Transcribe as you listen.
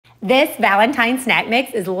This Valentine snack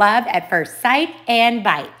mix is love at first sight and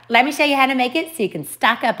bite. Let me show you how to make it so you can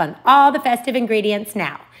stock up on all the festive ingredients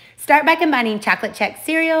now. Start by combining chocolate check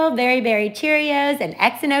cereal, Very Berry Cheerios, and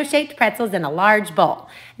XOXO shaped pretzels in a large bowl.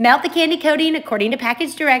 Melt the candy coating according to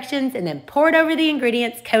package directions and then pour it over the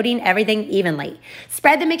ingredients, coating everything evenly.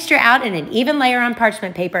 Spread the mixture out in an even layer on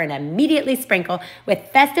parchment paper and immediately sprinkle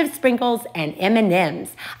with festive sprinkles and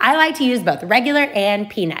M&Ms. I like to use both regular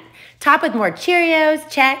and peanut. Top with more Cheerios,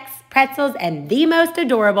 Chex, pretzels, and the most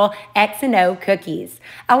adorable XOXO cookies.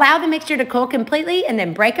 Allow the mixture to cool completely and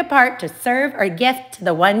then break apart to serve or gift to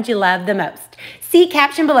the ones you love the most. See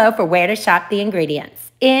caption below for where to shop the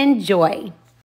ingredients. Enjoy!